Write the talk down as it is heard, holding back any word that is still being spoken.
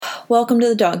welcome to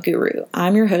the Dog Guru.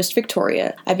 I'm your host,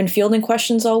 Victoria. I've been fielding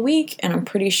questions all week, and I'm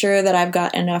pretty sure that I've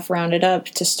got enough rounded up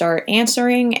to start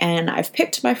answering, and I've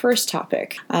picked my first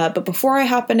topic. But before I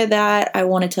hop into that, I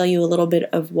want to tell you a little bit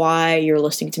of why you're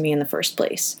listening to me in the first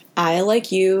place. I,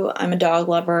 like you, I'm a dog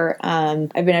lover.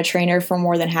 I've been a trainer for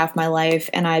more than half my life,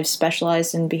 and I've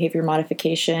specialized in behavior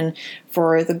modification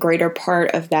for the greater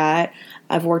part of that.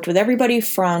 I've worked with everybody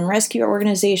from rescue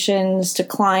organizations to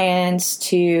clients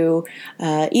to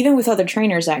even with other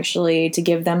trainers, actually, to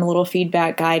give them a little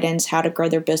feedback, guidance, how to grow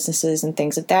their businesses and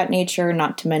things of that nature,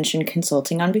 not to mention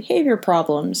consulting on behavior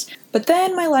problems. But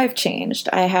then my life changed.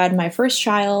 I had my first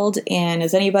child, and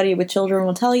as anybody with children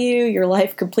will tell you, your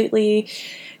life completely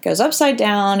goes upside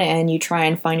down and you try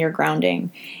and find your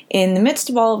grounding. In the midst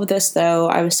of all of this, though,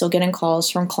 I was still getting calls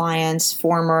from clients,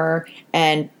 former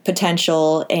and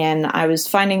potential, and I was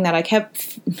finding that I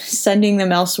kept sending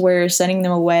them elsewhere, sending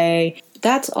them away.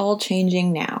 That's all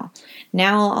changing now.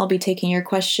 Now I'll be taking your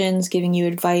questions, giving you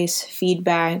advice,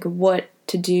 feedback, what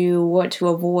to do, what to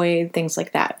avoid, things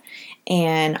like that.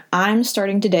 And I'm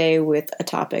starting today with a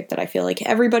topic that I feel like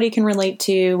everybody can relate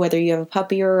to, whether you have a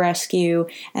puppy or a rescue,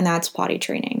 and that's potty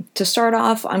training. To start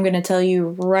off, I'm going to tell you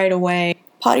right away,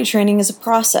 potty training is a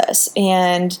process,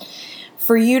 and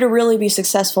for you to really be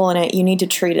successful in it, you need to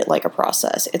treat it like a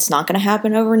process. It's not going to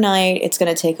happen overnight. It's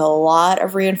going to take a lot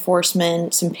of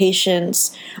reinforcement, some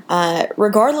patience,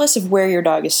 regardless of where your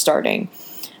dog is starting.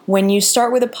 When you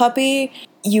start with a puppy,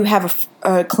 you have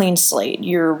a clean slate.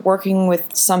 You're working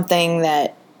with something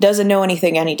that doesn't know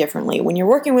anything any differently. When you're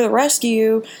working with a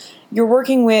rescue, you're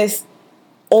working with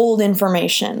old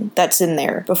information that's in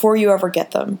there before you ever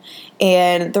get them.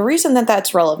 And the reason that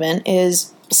that's relevant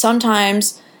is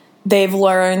sometimes they've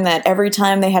learned that every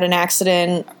time they had an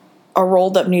accident, a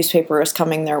rolled up newspaper is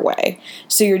coming their way.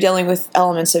 So you're dealing with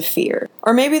elements of fear.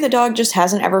 Or maybe the dog just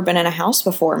hasn't ever been in a house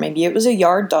before. Maybe it was a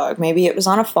yard dog. Maybe it was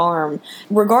on a farm.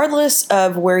 Regardless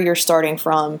of where you're starting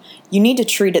from, you need to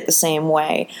treat it the same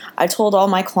way. I told all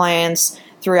my clients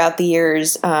throughout the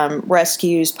years,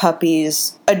 rescues,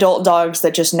 puppies, adult dogs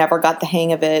that just never got the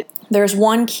hang of it, there's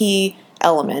one key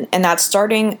element, and that's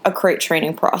starting a crate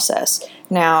training process.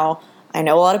 Now, I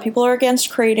know a lot of people are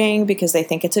against crating because they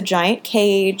think it's a giant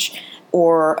cage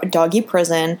or a doggy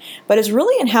prison, but it's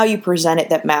really in how you present it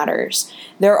that matters.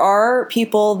 There are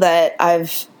people that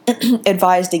I've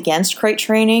advised against crate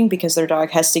training because their dog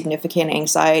has significant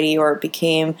anxiety or it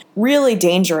became really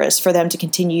dangerous for them to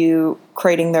continue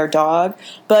crating their dog.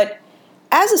 But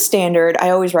as a standard, I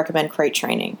always recommend crate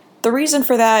training. The reason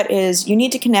for that is you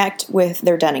need to connect with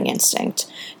their denning instinct.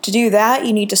 To do that,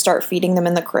 you need to start feeding them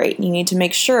in the crate. You need to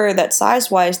make sure that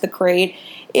size-wise the crate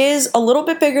is a little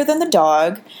bit bigger than the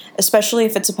dog, especially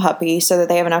if it's a puppy, so that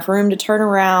they have enough room to turn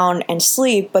around and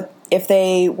sleep. But if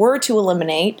they were to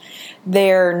eliminate,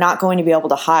 they're not going to be able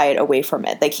to hide away from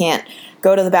it. They can't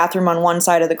go to the bathroom on one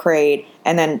side of the crate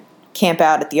and then camp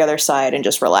out at the other side and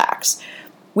just relax.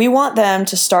 We want them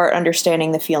to start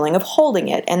understanding the feeling of holding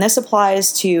it, and this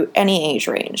applies to any age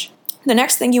range. The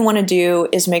next thing you want to do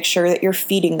is make sure that you're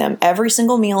feeding them every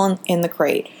single meal in the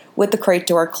crate with the crate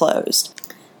door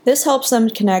closed. This helps them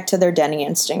connect to their denning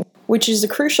instinct, which is a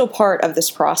crucial part of this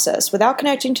process. Without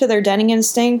connecting to their denning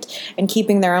instinct and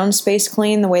keeping their own space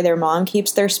clean the way their mom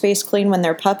keeps their space clean when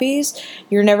they're puppies,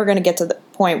 you're never going to get to the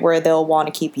point where they'll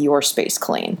want to keep your space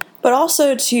clean. But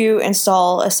also to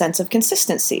install a sense of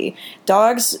consistency.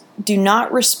 Dogs do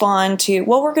not respond to,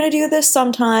 well, we're going to do this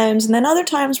sometimes, and then other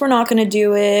times we're not going to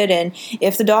do it. And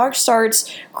if the dog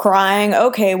starts crying,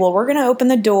 okay, well, we're going to open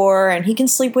the door and he can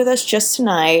sleep with us just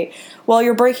tonight. Well,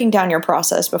 you're breaking down your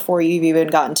process before you've even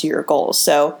gotten to your goals.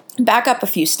 So back up a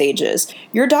few stages.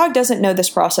 Your dog doesn't know this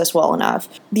process well enough.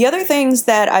 The other things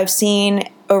that I've seen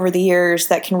over the years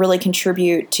that can really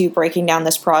contribute to breaking down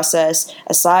this process,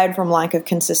 aside from lack of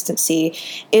consistency,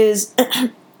 is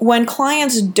when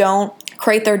clients don't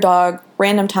crate their dog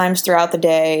random times throughout the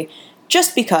day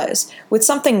just because, with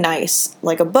something nice,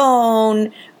 like a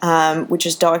bone, which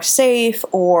is dog safe,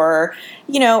 or,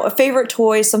 a favorite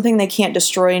toy, something they can't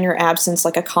destroy in your absence,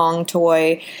 like a Kong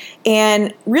toy,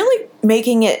 and really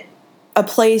making it a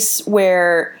place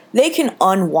where they can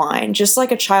unwind, just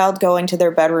like a child going to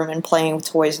their bedroom and playing with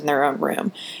toys in their own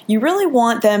room. You really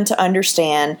want them to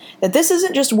understand that this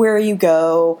isn't just where you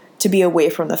go to be away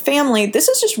from the family. This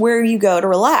is just where you go to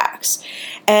relax.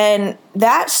 And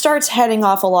that starts heading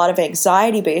off a lot of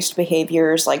anxiety-based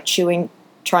behaviors like chewing,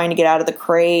 trying to get out of the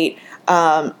crate,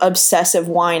 obsessive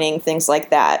whining, things like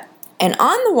that. And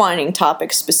on the whining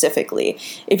topic specifically,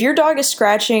 if your dog is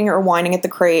scratching or whining at the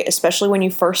crate, especially when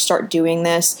you first start doing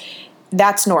this,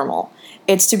 that's normal.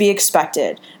 It's to be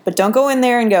expected. But don't go in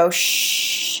there and go,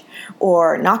 shh,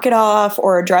 or knock it off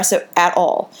or address it at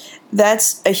all.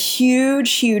 That's a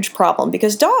huge, huge problem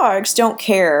because dogs don't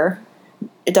care.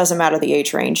 It doesn't matter the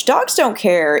age range. Dogs don't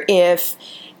care if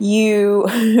you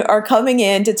are coming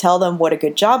in to tell them what a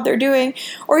good job they're doing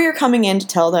or you're coming in to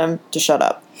tell them to shut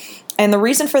up. And the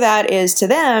reason for that is, to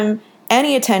them,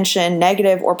 any attention,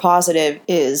 negative or positive,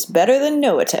 is better than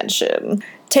no attention.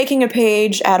 Taking a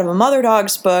page out of a mother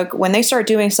dog's book, when they start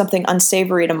doing something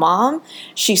unsavory to mom,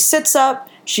 she sits up,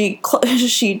 she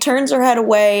turns her head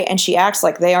away, and she acts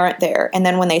like they aren't there. And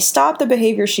then when they stop the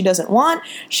behavior she doesn't want,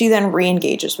 she then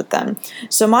re-engages with them.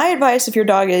 So my advice, if your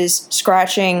dog is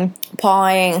scratching,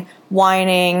 pawing,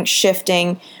 whining,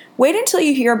 shifting, wait until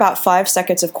you hear about 5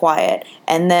 seconds of quiet,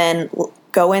 and then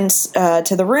go in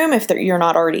to the room if you're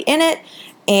not already in it,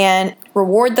 and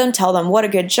reward them, tell them what a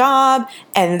good job,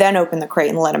 and then open the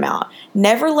crate and let them out.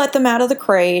 Never let them out of the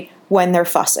crate when they're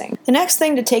fussing. The next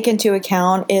thing to take into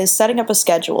account is setting up a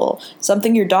schedule,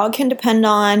 something your dog can depend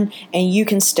on and you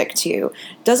can stick to.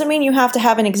 Doesn't mean you have to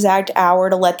have an exact hour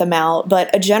to let them out,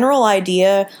 but a general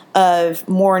idea of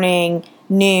morning,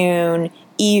 noon,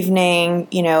 evening,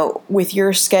 with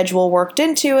your schedule worked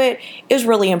into it is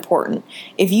really important.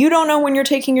 If you don't know when you're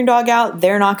taking your dog out,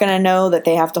 they're not going to know that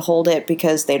they have to hold it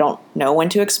because they don't know when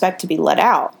to expect to be let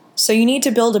out. So you need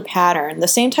to build a pattern. The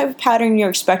same type of pattern you're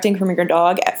expecting from your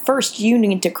dog, at first you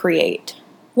need to create.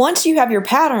 Once you have your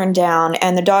pattern down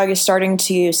and the dog is starting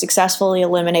to successfully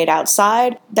eliminate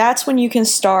outside, that's when you can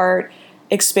start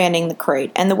expanding the crate.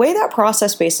 And the way that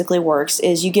process basically works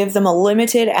is you give them a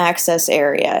limited access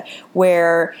area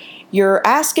where you're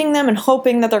asking them and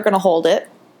hoping that they're going to hold it.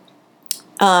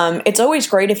 It's always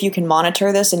great if you can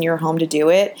monitor this in your home to do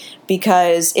it,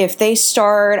 because if they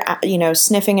start,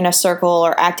 sniffing in a circle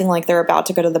or acting like they're about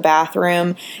to go to the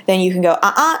bathroom, then you can go,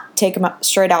 take them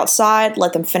straight outside,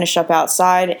 let them finish up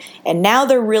outside, and now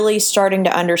they're really starting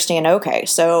to understand, okay,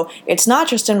 so it's not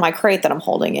just in my crate that I'm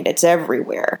holding it, it's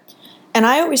everywhere. And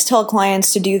I always tell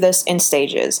clients to do this in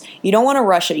stages. You don't want to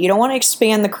rush it. You don't want to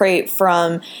expand the crate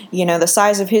from, the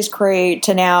size of his crate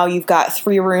to now you've got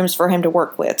 3 rooms for him to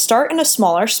work with. Start in a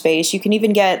smaller space. You can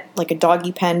even get like a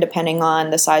doggy pen depending on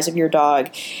the size of your dog.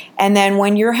 And then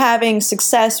when you're having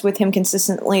success with him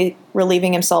consistently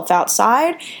relieving himself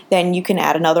outside, then you can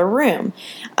add another room.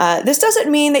 This doesn't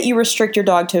mean that you restrict your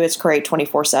dog to its crate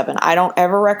 24/7. I don't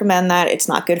ever recommend that. It's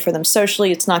not good for them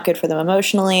socially. It's not good for them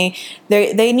emotionally.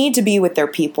 They need to be with their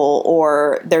people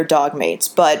or their dog mates.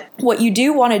 But what you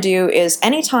do want to do is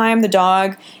anytime the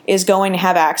dog is going to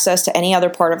have access to any other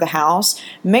part of the house,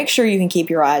 make sure you can keep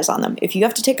your eyes on them. If you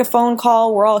have to take a phone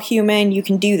call, we're all human, you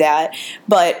can do that.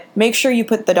 But make sure you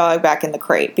put the dog back in the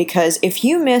crate, because if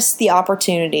you miss the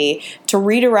opportunity to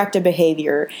redirect a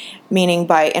behavior, meaning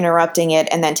by interrupting it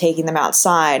and then taking them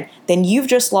outside, then you've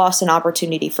just lost an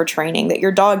opportunity for training that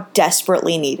your dog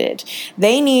desperately needed.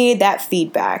 They need that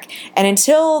feedback. And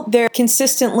until they're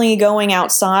consistently going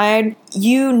outside,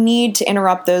 you need to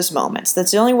interrupt those moments.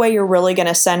 That's the only way you're really going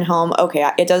to send home, okay,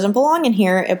 it doesn't belong in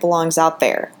here, it belongs out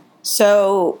there.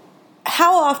 So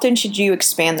how often should you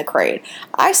expand the crate?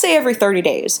 I say every 30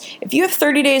 days. If you have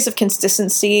 30 days of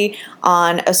consistency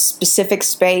on a specific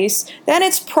space, then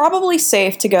it's probably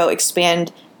safe to go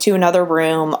expand to another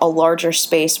room, a larger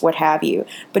space, what have you.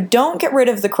 But don't get rid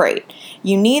of the crate.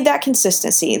 You need that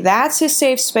consistency. That's his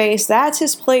safe space. That's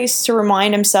his place to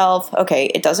remind himself, okay,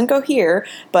 it doesn't go here,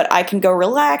 but I can go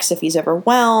relax if he's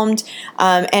overwhelmed.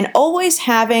 And always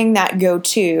having that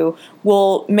go-to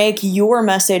will make your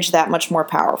message that much more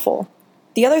powerful.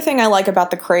 The other thing I like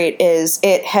about the crate is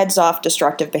it heads off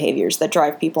destructive behaviors that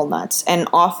drive people nuts and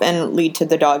often lead to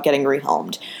the dog getting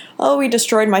rehomed. Oh, he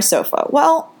destroyed my sofa.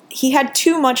 Well, he had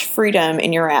too much freedom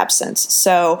in your absence.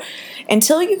 So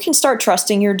until you can start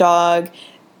trusting your dog,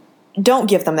 don't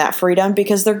give them that freedom,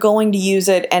 because they're going to use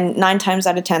it, and 9 times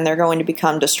out of 10 they're going to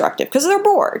become destructive because they're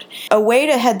bored. A way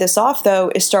to head this off, though,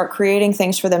 is start creating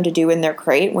things for them to do in their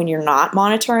crate when you're not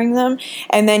monitoring them,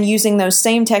 and then using those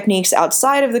same techniques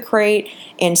outside of the crate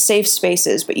in safe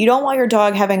spaces. But you don't want your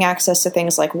dog having access to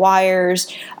things like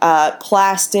wires,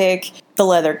 plastic, the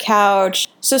leather couch.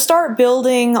 So start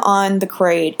building on the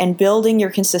crate and building your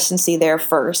consistency there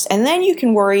first, and then you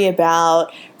can worry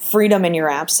about freedom in your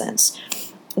absence.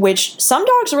 Which some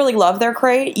dogs really love their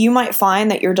crate. You might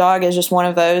find that your dog is just one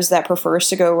of those that prefers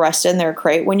to go rest in their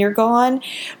crate when you're gone.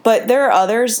 But there are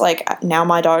others, like now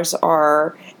my dogs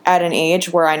are at an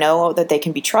age where I know that they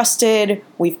can be trusted.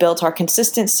 We've built our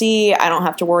consistency. I don't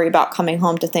have to worry about coming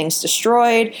home to things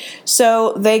destroyed.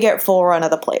 So they get full run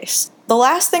of the place. The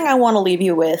last thing I want to leave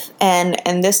you with,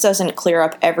 and this doesn't clear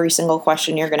up every single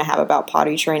question you're going to have about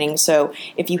potty training, so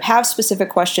if you have specific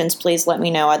questions, please let me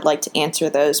know. I'd like to answer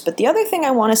those. But the other thing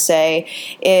I want to say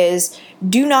is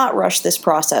do not rush this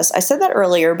process. I said that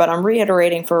earlier, but I'm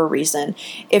reiterating for a reason.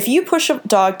 If you push a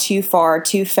dog too far,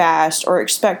 too fast, or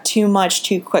expect too much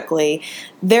too quickly,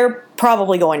 they're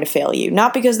probably going to fail you.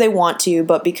 Not because they want to,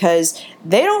 but because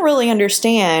they don't really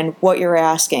understand what you're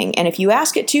asking. And if you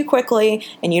ask it too quickly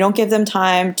and you don't give them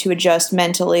time to adjust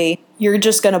mentally, you're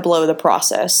just going to blow the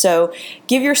process. So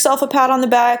give yourself a pat on the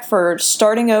back for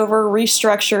starting over,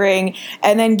 restructuring,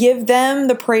 and then give them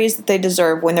the praise that they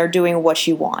deserve when they're doing what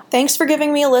you want. Thanks for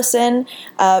giving me a listen.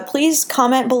 Please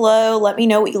comment below. Let me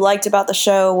know what you liked about the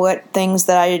show, what things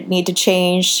that I need to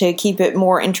change to keep it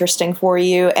more interesting for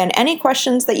you, and any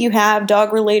questions that you have,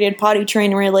 dog-related, potty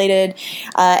training-related,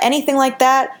 anything like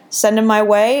that, send them my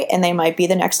way, and they might be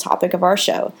the next topic of our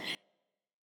show.